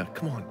telling you,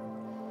 come on.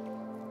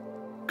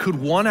 Could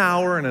 1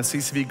 hour in a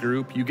CCV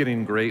group, you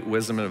getting great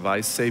wisdom and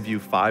advice, save you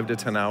 5 to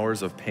 10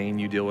 hours of pain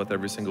you deal with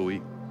every single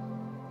week?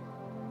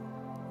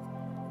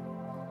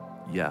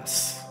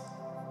 Yes.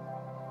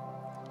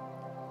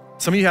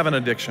 Some of you have an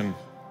addiction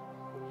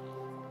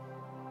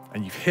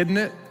and you've hidden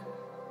it,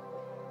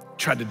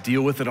 tried to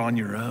deal with it on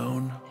your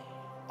own.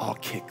 I'll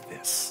kick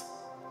this.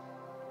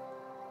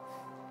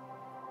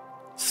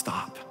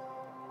 Stop.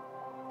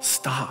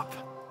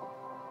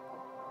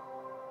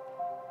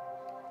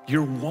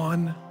 You're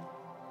one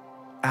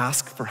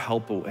ask for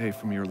help away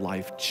from your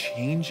life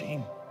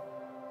changing.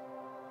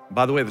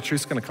 By the way, the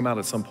truth's gonna come out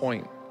at some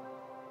point.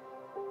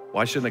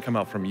 Why shouldn't it come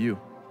out from you?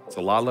 It's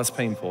a lot less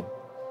painful.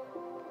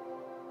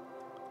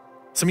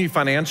 Some of you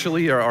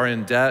financially are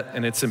in debt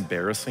and it's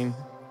embarrassing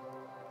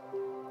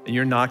and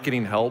you're not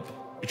getting help.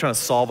 You're trying to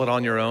solve it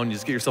on your own. You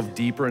just get yourself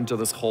deeper into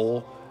this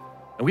hole.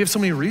 And we have so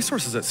many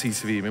resources at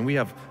CCV. I mean, we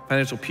have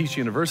Financial Peace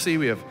University,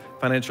 we have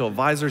financial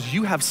advisors.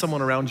 You have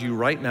someone around you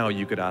right now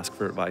you could ask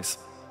for advice.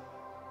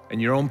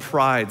 And your own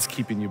pride's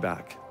keeping you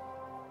back.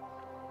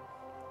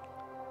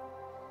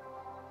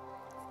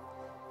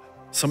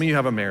 Some of you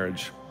have a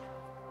marriage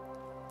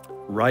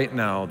right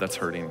now that's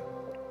hurting.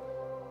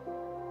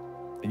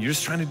 And you're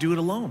just trying to do it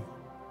alone.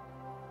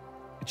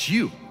 It's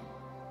you.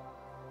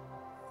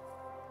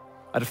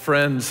 I had a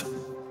friend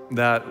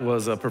that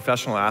was a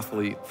professional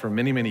athlete for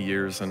many, many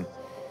years, and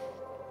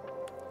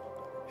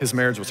his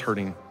marriage was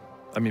hurting.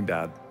 I mean,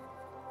 bad.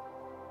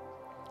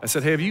 I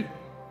said, hey, have you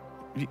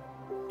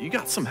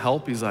got some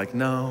help? He's like,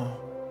 no.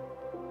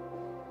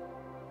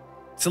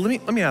 So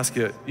let me ask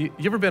you, you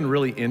ever been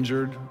really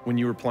injured when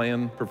you were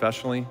playing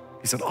professionally?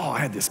 He said, oh, I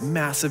had this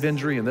massive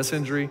injury and this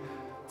injury.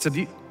 I said,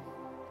 did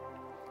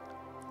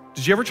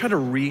you ever try to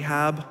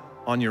rehab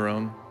on your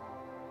own?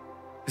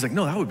 He's like,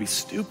 no, that would be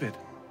stupid.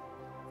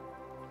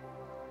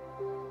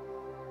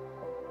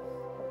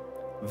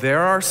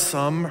 There are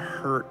some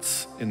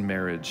hurts in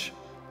marriage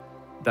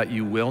that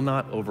you will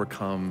not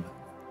overcome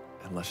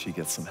unless you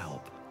get some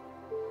help.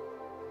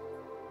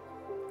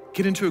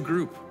 Get into a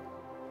group.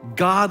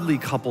 Godly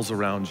couples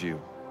around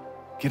you.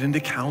 Get into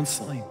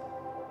counseling.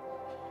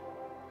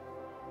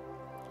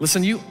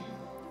 Listen, you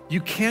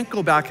can't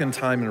go back in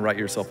time and write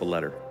yourself a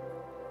letter.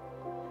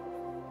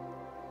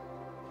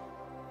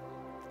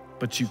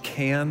 But you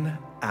can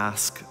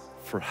ask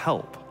for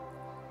help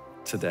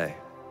today.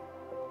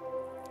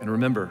 And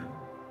remember,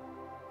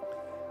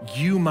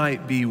 you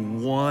might be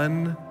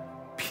one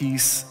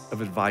piece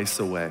of advice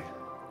away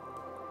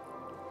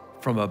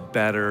from a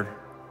better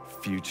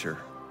future.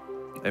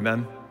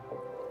 Amen?